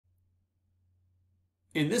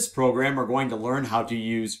In this program, we're going to learn how to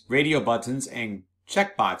use radio buttons and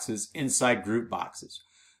checkboxes inside GroupBoxes.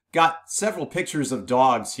 Got several pictures of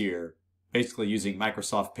dogs here, basically using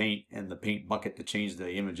Microsoft Paint and the paint bucket to change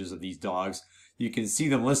the images of these dogs. You can see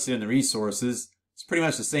them listed in the resources. It's pretty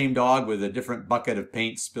much the same dog with a different bucket of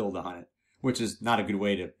paint spilled on it, which is not a good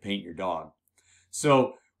way to paint your dog.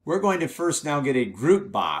 So we're going to first now get a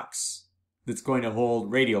group box that's going to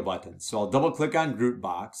hold radio buttons. So I'll double click on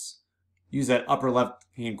GroupBox. Use that upper left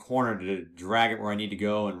hand corner to drag it where I need to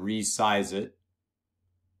go and resize it.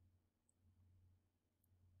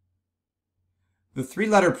 The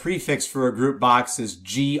three-letter prefix for a group box is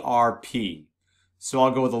GRP. So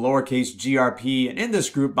I'll go with a lowercase GRP, and in this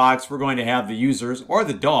group box we're going to have the users, or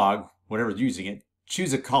the dog, whatever's using it,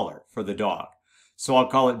 choose a color for the dog. So I'll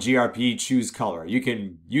call it GRP choose color. You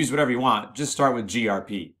can use whatever you want, just start with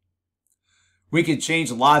GRP. We can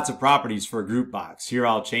change lots of properties for a group box. Here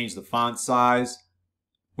I'll change the font size.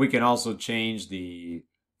 We can also change the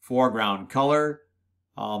foreground color.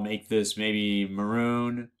 I'll make this maybe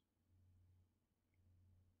maroon.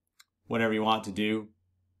 Whatever you want to do.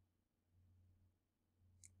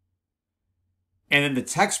 And then the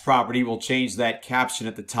text property will change that caption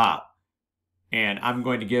at the top. And I'm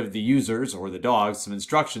going to give the users, or the dogs, some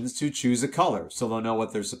instructions to choose a color so they'll know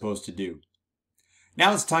what they're supposed to do.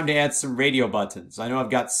 Now it's time to add some radio buttons. I know I've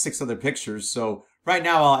got 6 other pictures, so right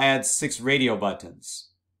now I'll add 6 radio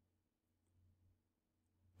buttons.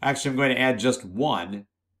 Actually, I'm going to add just 1.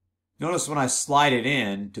 Notice when I slide it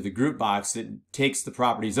in to the group box, it takes the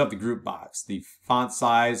properties of the group box. The font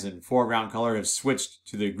size and foreground color have switched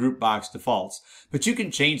to the group box defaults, but you can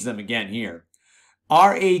change them again here.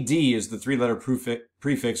 RAD is the 3-letter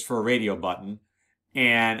prefix for a radio button,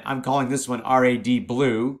 and I'm calling this one RAD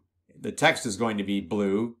blue. The text is going to be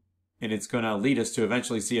blue, and it's going to lead us to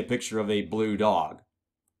eventually see a picture of a blue dog.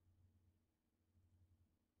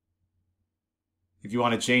 If you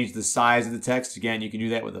want to change the size of the text, again, you can do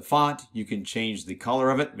that with the font. You can change the color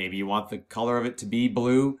of it. Maybe you want the color of it to be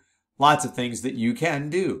blue. Lots of things that you can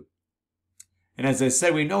do. And as I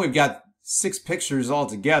said, we know we've got 6 pictures all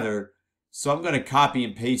together, so I'm going to copy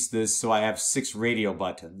and paste this so I have 6 radio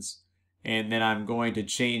buttons. And then I'm going to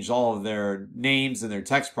change all of their names and their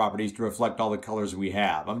text properties to reflect all the colors we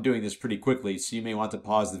have. I'm doing this pretty quickly, so you may want to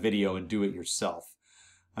pause the video and do it yourself.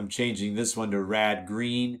 I'm changing this one to rad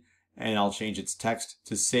green, and I'll change its text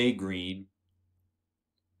to say green.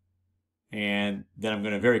 And then I'm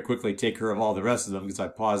going to very quickly take care of all the rest of them because I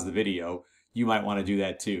paused the video. You might want to do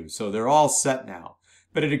that too. So they're all set now.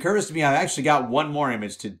 But it occurs to me I've actually got one more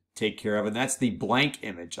image to take care of, and that's the blank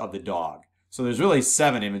image of the dog. So there's really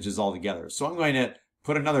 7 images altogether. So I'm going to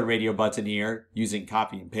put another radio button here using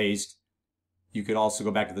copy and paste. You could also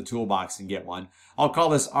go back to the toolbox and get one. I'll call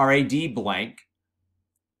this RAD blank,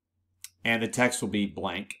 and the text will be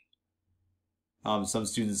blank. Some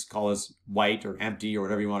students call this white or empty or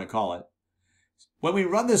whatever you want to call it. When we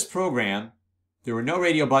run this program, there were no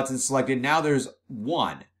radio buttons selected. Now there's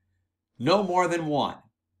 1. No more than 1.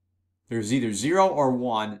 There's either 0 or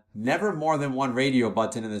 1, never more than 1 radio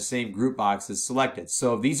button in the same group box is selected.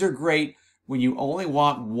 So these are great when you only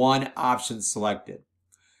want 1 option selected.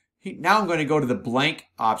 Now I'm going to go to the blank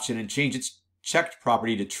option and change its checked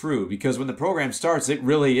property to true, because when the program starts, it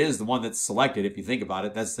really is the one that's selected. If you think about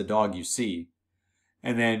it, that's the dog you see.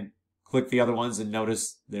 And then click the other ones and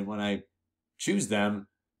notice that when I choose them,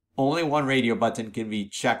 only 1 radio button can be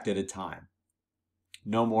checked at a time.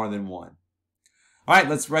 No more than 1. All right,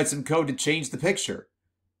 let's write some code to change the picture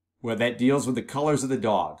where that deals with the colors of the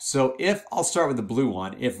dog. So I'll start with the blue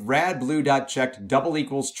one. If radblue.checked double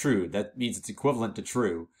equals true, that means it's equivalent to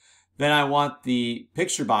true, then I want the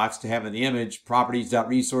picture box to have in the image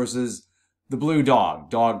properties.resources, the blue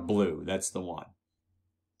dog, dog blue. That's the one.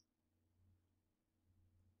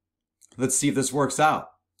 Let's see if this works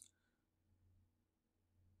out.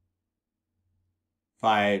 If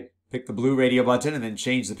I pick the blue radio button and then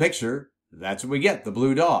change the picture, that's what we get, the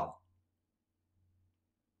blue dog.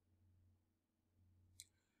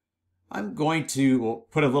 I'm going to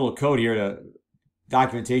put a little code here to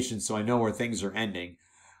documentation so I know where things are ending.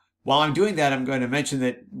 While I'm doing that, I'm going to mention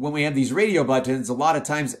that when we have these radio buttons, a lot of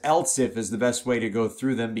times else if is the best way to go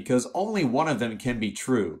through them because only one of them can be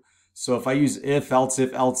true. So if I use if, else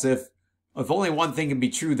if only one thing can be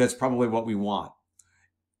true, that's probably what we want.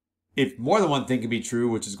 If more than one thing can be true,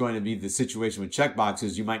 which is going to be the situation with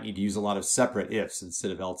checkboxes, you might need to use a lot of separate ifs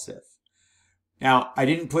instead of else if. Now, I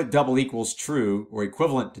didn't put double equals true or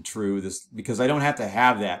equivalent to true because I don't have to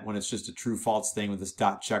have that when it's just a true false thing with this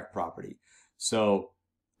 .check property. So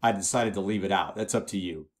I decided to leave it out. That's up to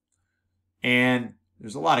you. And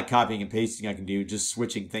there's a lot of copying and pasting I can do, just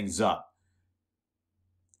switching things up.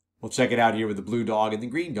 We'll check it out here with the blue dog and the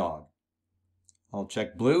green dog. I'll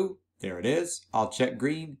check blue. There it is. I'll check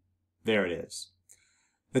green. There it is.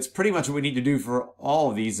 That's pretty much what we need to do for all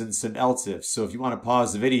of these and some else ifs. So if you want to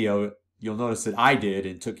pause the video, you'll notice that I did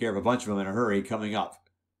and took care of a bunch of them in a hurry coming up.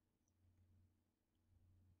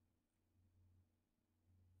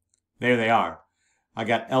 There they are. I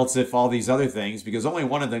got else if all these other things because only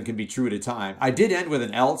one of them can be true at a time. I did end with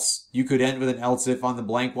an else. You could end with an else if on the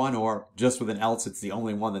blank one or just with an else. It's the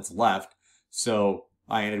only one that's left. So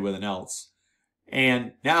I ended with an else.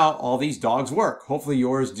 And now all these dogs work. Hopefully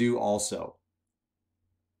yours do also.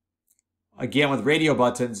 Again, with radio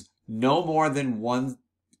buttons, no more than one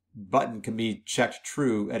button can be checked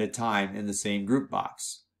true at a time in the same group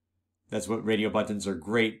box. That's what radio buttons are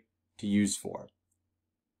great to use for.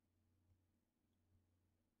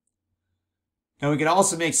 Now we can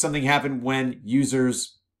also make something happen when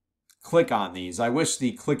users click on these. I wish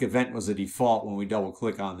the click event was a default when we double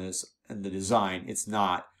click on this in the design. It's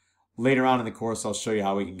not. Later on in the course, I'll show you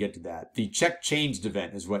how we can get to that. The check changed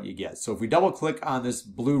event is what you get. So if we double click on this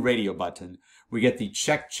blue radio button, we get the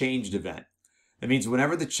check changed event. That means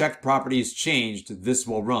whenever the checked property is changed, this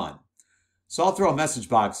will run. So I'll throw a message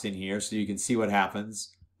box in here so you can see what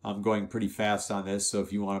happens. I'm going pretty fast on this, so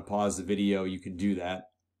if you want to pause the video, you can do that.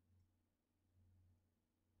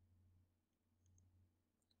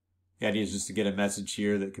 The idea is just to get a message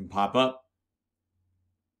here that can pop up.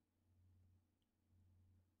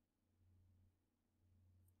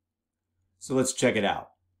 So let's check it out.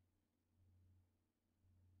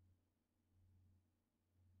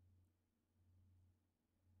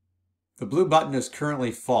 The blue button is currently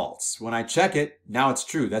false. When I check it, now it's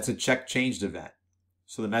true. That's a check changed event.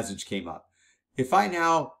 So the message came up. If I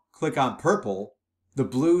now click on purple, the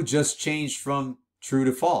blue just changed from true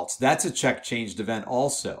to false. That's a check changed event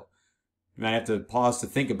also. You might have to pause to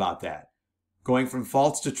think about that. Going from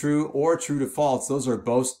false to true or true to false, those are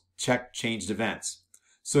both check changed events.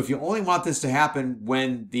 So if you only want this to happen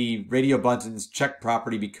when the radio button's check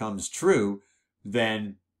property becomes true,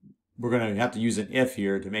 then we're going to have to use an if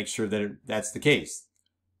here to make sure that that's the case.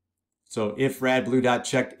 So if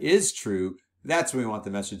radblue.checked is true, that's when we want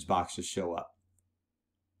the message box to show up.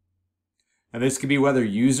 And this could be whether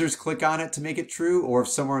users click on it to make it true, or if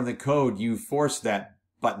somewhere in the code you force that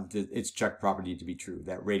button to its check property to be true,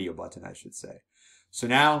 that radio button, I should say. So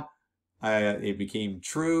now it became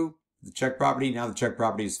true, the check property. Now the check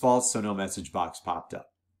property is false, so no message box popped up.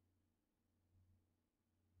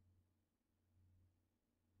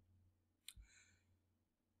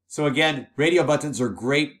 So again, radio buttons are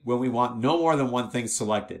great when we want no more than one thing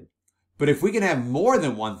selected. But if we can have more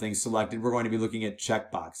than one thing selected, we're going to be looking at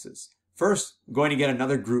checkboxes. First, I'm going to get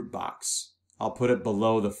another group box. I'll put it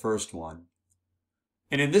below the first one.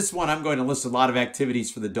 And in this one, I'm going to list a lot of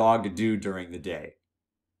activities for the dog to do during the day.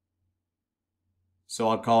 So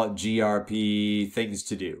I'll call it GRP, things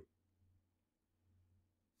to do.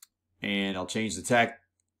 And I'll change the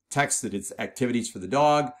text that it's activities for the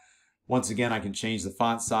dog. Once again, I can change the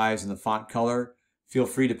font size and the font color. Feel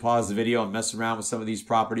free to pause the video and mess around with some of these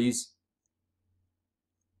properties.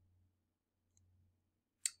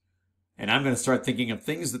 And I'm going to start thinking of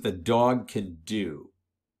things that the dog can do.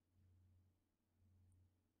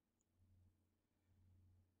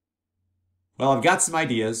 Well, I've got some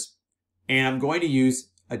ideas, and I'm going to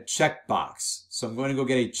use a checkbox. So I'm going to go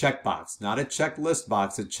get a checkbox, not a checklist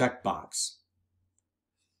box, a checkbox.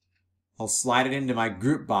 I'll slide it into my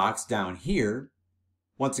group box down here.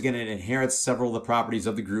 Once again, it inherits several of the properties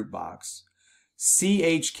of the group box.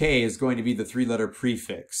 CHK is going to be the three-letter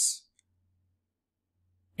prefix.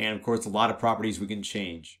 And of course, a lot of properties we can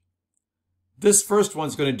change. This first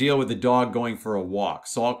one's going to deal with the dog going for a walk,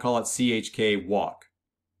 so I'll call it CHK walk.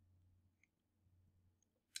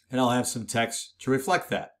 And I'll have some text to reflect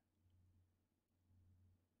that.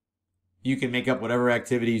 You can make up whatever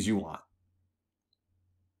activities you want.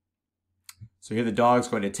 So here the dog's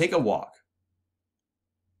going to take a walk.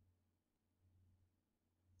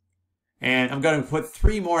 And I'm going to put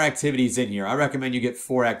 3 more activities in here. I recommend you get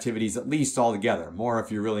 4 activities at least altogether. More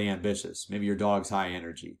if you're really ambitious. Maybe your dog's high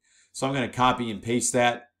energy. So I'm going to copy and paste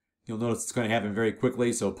that. You'll notice it's going to happen very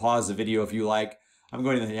quickly, so pause the video if you like. I'm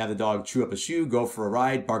going to have the dog chew up a shoe, go for a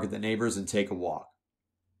ride, bark at the neighbors, and take a walk.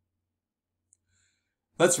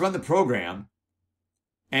 Let's run the program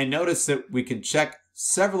and notice that we can check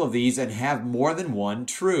several of these and have more than one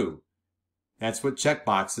true. That's what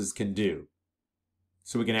checkboxes can do.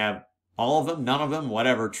 So we can have all of them, none of them,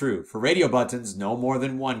 whatever, true. For radio buttons, no more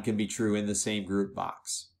than one can be true in the same group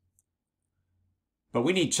box. But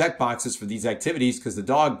we need checkboxes for these activities because the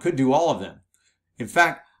dog could do all of them. In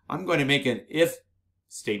fact, I'm going to make an if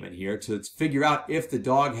statement here to figure out if the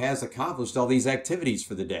dog has accomplished all these activities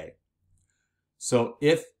for the day. So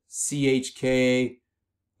if CHK,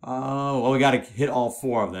 well, we got to hit all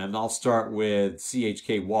 4 of them. I'll start with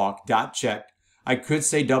CHK walk dot check. I could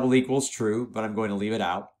say double equals true, but I'm going to leave it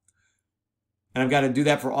out. And I've got to do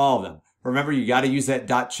that for all of them. Remember, you got to use that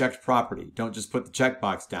dot checked property. Don't just put the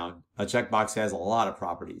checkbox down. A checkbox has a lot of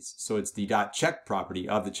properties. So it's the dot check property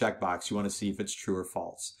of the checkbox. You want to see if it's true or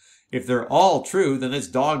false. If they're all true, then this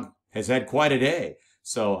dog has had quite a day.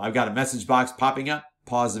 So I've got a message box popping up.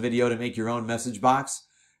 Pause the video to make your own message box.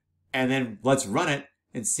 And then let's run it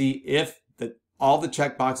and see if all the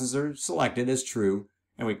checkboxes are selected as true.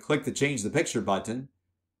 And we click the change the picture button.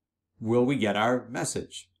 Will we get our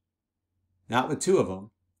message? Not with 2 of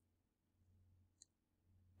them.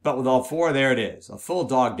 But with all 4, there it is. A full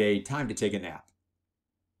dog day, time to take a nap.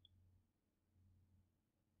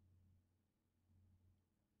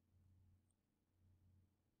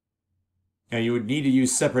 Now you would need to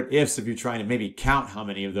use separate ifs if you're trying to maybe count how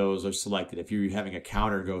many of those are selected, if you're having a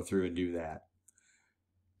counter go through and do that.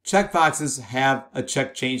 Checkboxes have a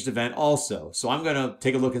check changed event also. So I'm going to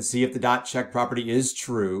take a look and see if the dot check property is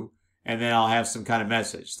true, and then I'll have some kind of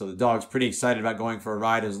message. So the dog's pretty excited about going for a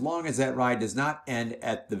ride as long as that ride does not end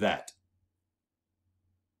at the vet.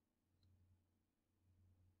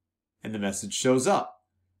 And the message shows up.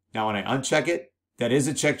 Now when I uncheck it, that is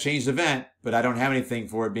a check changed event, but I don't have anything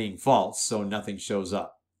for it being false, so nothing shows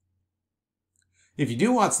up. If you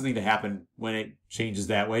do want something to happen when it changes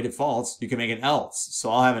that way to false, you can make an else.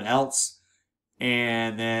 So I'll have an else,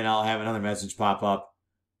 and then I'll have another message pop up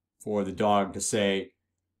for the dog to say,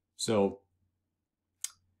 so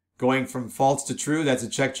going from false to true, that's a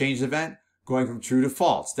check changed event. Going from true to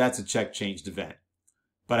false, that's a check changed event.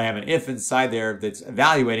 But I have an if inside there that's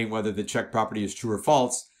evaluating whether the check property is true or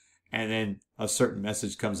false, and then a certain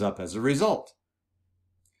message comes up as a result.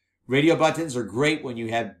 Radio buttons are great when you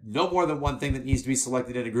have no more than one thing that needs to be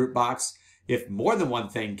selected in a group box. If more than one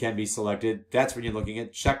thing can be selected, that's when you're looking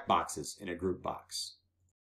at checkboxes in a group box.